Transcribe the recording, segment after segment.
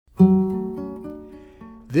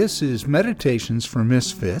This is Meditations for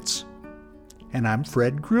Misfits, and I'm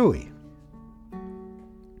Fred Gruey.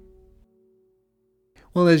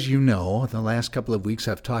 Well, as you know, the last couple of weeks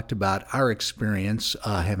I've talked about our experience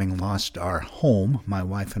having lost our home, my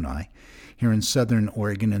wife and I, here in Southern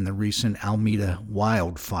Oregon in the recent Alameda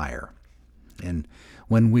wildfire. And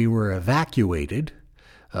when we were evacuated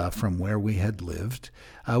from where we had lived,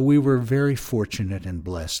 we were very fortunate and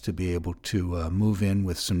blessed to be able to move in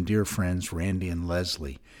with some dear friends, Randy and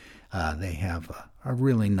Leslie. They have a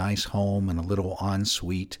really nice home and a little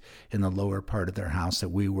ensuite in the lower part of their house that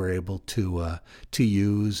we were able to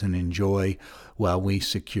use and enjoy while we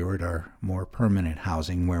secured our more permanent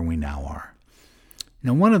housing where we now are.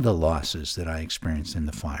 Now, one of the losses that I experienced in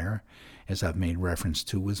the fire, as I've made reference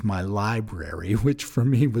to, was my library, which for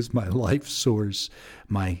me was my life source,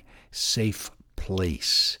 my safe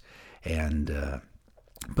place.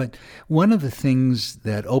 But one of the things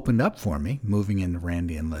that opened up for me, moving into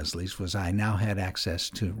Randy and Leslie's, was I now had access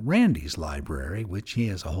to Randy's library, which he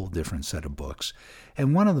has a whole different set of books.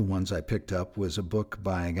 And one of the ones I picked up was a book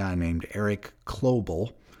by a guy named Eric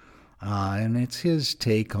Klobel, and it's his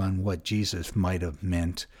take on what Jesus might have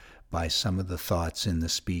meant by some of the thoughts in the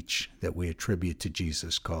speech that we attribute to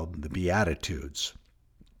Jesus called the Beatitudes.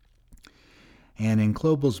 And in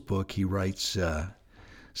Klobel's book, he writes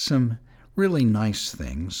some really nice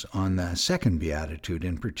things on the second Beatitude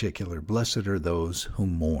in particular, blessed are those who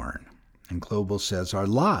mourn. And Klobel says, our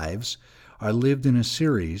lives are lived in a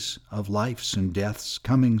series of lives and deaths,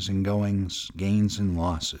 comings and goings, gains and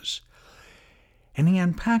losses. And he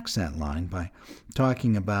unpacks that line by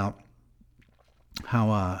talking about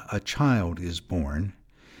how a child is born,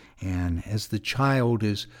 and as the child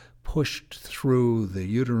is pushed through the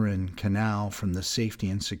uterine canal from the safety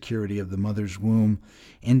and security of the mother's womb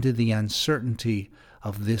into the uncertainty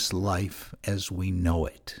of this life as we know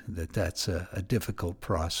it, that's a difficult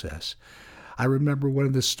process. I remember one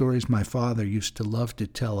of the stories my father used to love to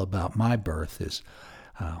tell about my birth is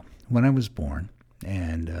when I was born,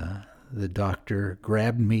 and the doctor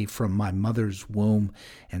grabbed me from my mother's womb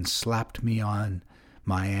and slapped me on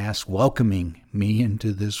my ass, welcoming me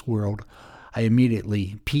into this world. I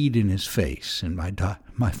immediately peed in his face, and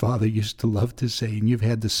my father used to love to say, and you've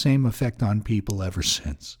had the same effect on people ever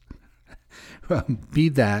since. Well, be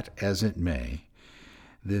that as it may,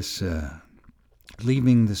 this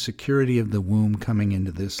leaving the security of the womb coming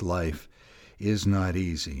into this life is not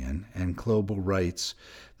easy. And Klobel writes,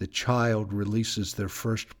 the child releases their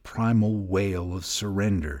first primal wail of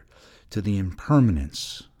surrender to the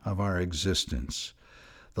impermanence of our existence.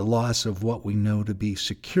 The loss of what we know to be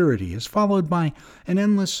security is followed by an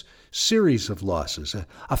endless series of losses,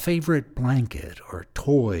 a favorite blanket or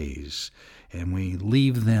toys, and we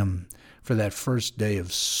leave them for that first day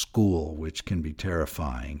of school, which can be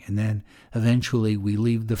terrifying. And then eventually we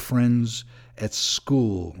leave the friends at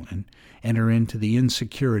school and enter into the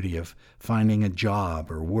insecurity of finding a job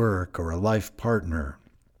or work or a life partner.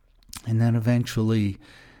 And then eventually,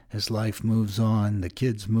 as life moves on, the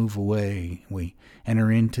kids move away, we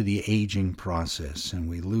enter into the aging process, and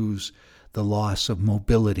we lose the loss of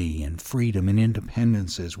mobility and freedom and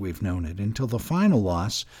independence as we've known it, until the final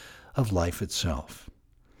loss of life itself.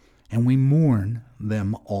 And we mourn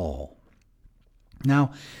them all.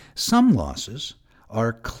 Now, some losses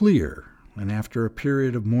are clear, and after a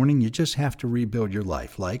period of mourning, you just have to rebuild your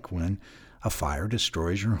life, like when a fire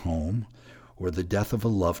destroys your home, or the death of a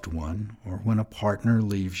loved one, or when a partner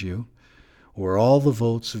leaves you, or all the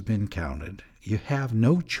votes have been counted. You have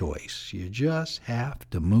no choice. You just have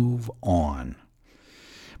to move on.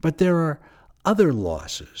 But there are other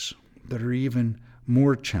losses that are even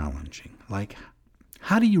more challenging, like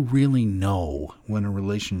how do you really know when a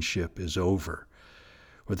relationship is over,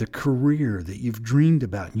 or the career that you've dreamed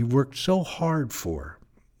about and you've worked so hard for?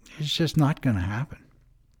 It's just not going to happen.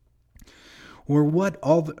 Or what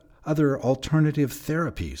all the other alternative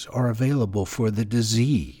therapies are available for the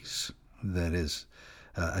disease that is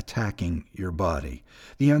attacking your body.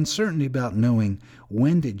 The uncertainty about knowing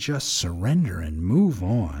when to just surrender and move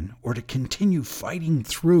on, or to continue fighting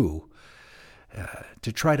through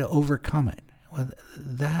to try to overcome it. Well,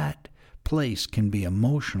 that place can be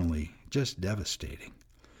emotionally just devastating.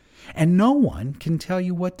 And no one can tell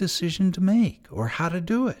you what decision to make or how to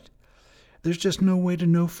do it. There's just no way to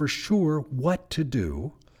know for sure what to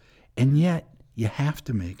do. And yet, you have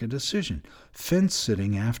to make a decision. Fence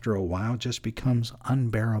sitting after a while just becomes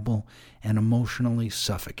unbearable and emotionally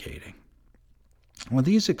suffocating. Well,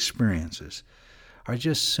 these experiences are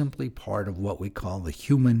just simply part of what we call the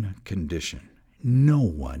human condition. No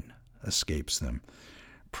one escapes them.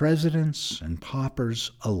 Presidents and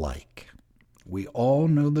paupers alike. We all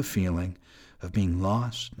know the feeling of being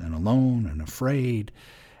lost and alone and afraid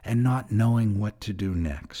and not knowing what to do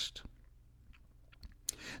next.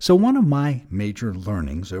 So one of my major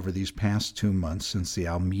learnings over these past 2 months since the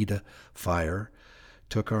Almeda fire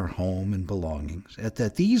took our home and belongings, is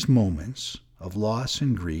that these moments of loss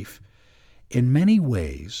and grief in many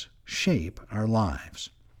ways shape our lives.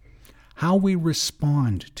 How we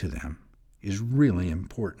respond to them is really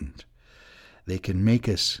important. They can make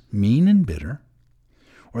us mean and bitter,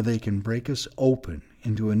 or they can break us open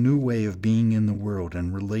into a new way of being in the world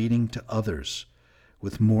and relating to others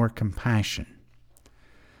with more compassion.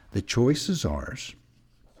 The choice is ours,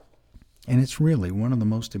 and it's really one of the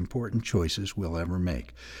most important choices we'll ever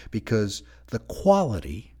make, because the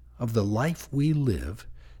quality of the life we live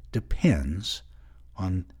depends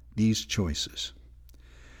on these choices.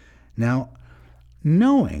 Now,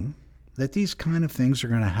 knowing that these kind of things are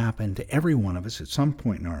going to happen to every one of us at some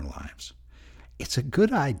point in our lives, it's a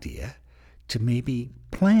good idea to maybe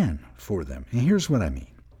plan for them. And here's what I mean.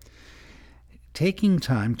 Taking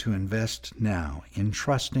time to invest now in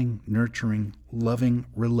trusting, nurturing, loving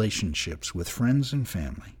relationships with friends and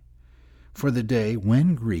family for the day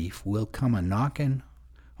when grief will come a-knocking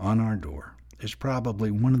on our door is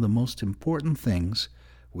probably one of the most important things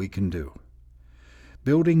we can do.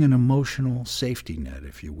 Building an emotional safety net,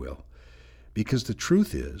 if you will, because the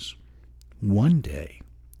truth is, one day,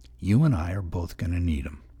 you and I are both going to need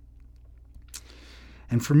them.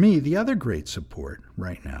 And for me, the other great support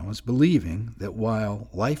right now is believing that while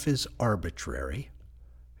life is arbitrary,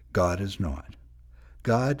 God is not.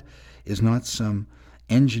 God is not some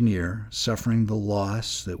engineer suffering the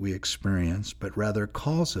loss that we experience, but rather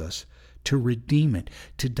calls us to redeem it,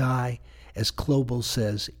 to die, as Klobel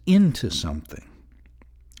says, into something.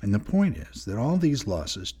 And the point is that all these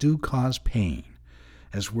losses do cause pain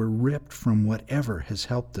as we're ripped from whatever has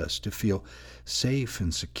helped us to feel safe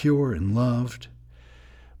and secure and loved.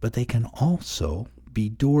 But they can also be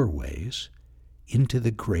doorways into the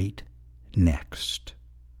great next.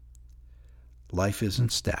 Life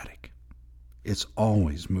isn't static. It's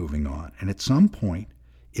always moving on, and at some point,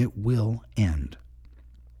 it will end.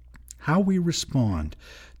 How we respond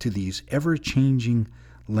to these ever-changing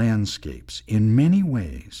landscapes in many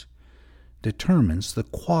ways determines the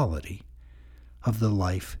quality of the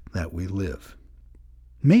life that we live.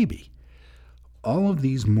 Maybe all of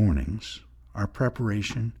these mornings are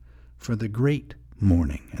preparation for the great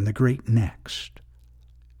morning and the great next,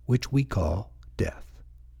 which we call death.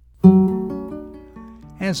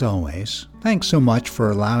 As always, thanks so much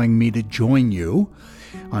for allowing me to join you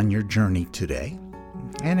on your journey today.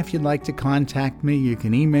 And if you'd like to contact me, you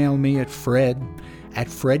can email me at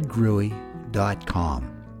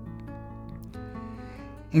fred@fredgruey.com.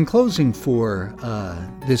 In closing for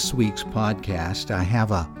this week's podcast, I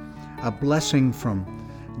have a blessing from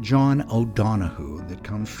John O'Donohue that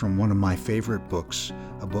comes from one of my favorite books,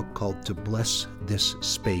 a book called To Bless This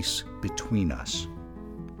Space Between Us.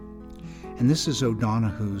 And this is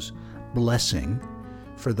O'Donohue's blessing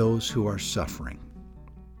for those who are suffering.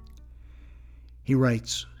 He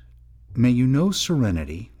writes, "May you know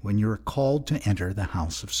serenity when you are called to enter the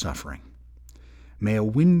house of suffering. May a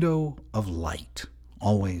window of light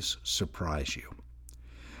always surprise you.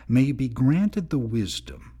 May you be granted the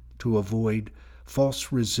wisdom to avoid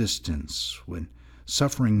false resistance when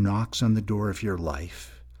suffering knocks on the door of your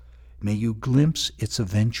life. May you glimpse its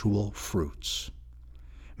eventual fruits.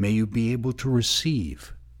 May you be able to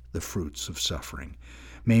receive the fruits of suffering.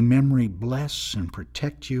 May memory bless and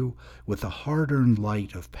protect you with the hard-earned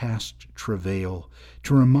light of past travail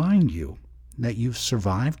to remind you that you've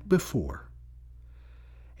survived before.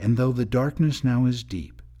 And though the darkness now is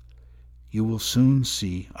deep, you will soon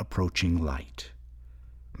see approaching light.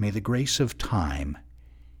 May the grace of time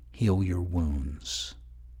heal your wounds."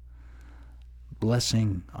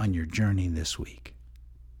 Blessing on your journey this week.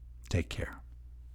 Take care.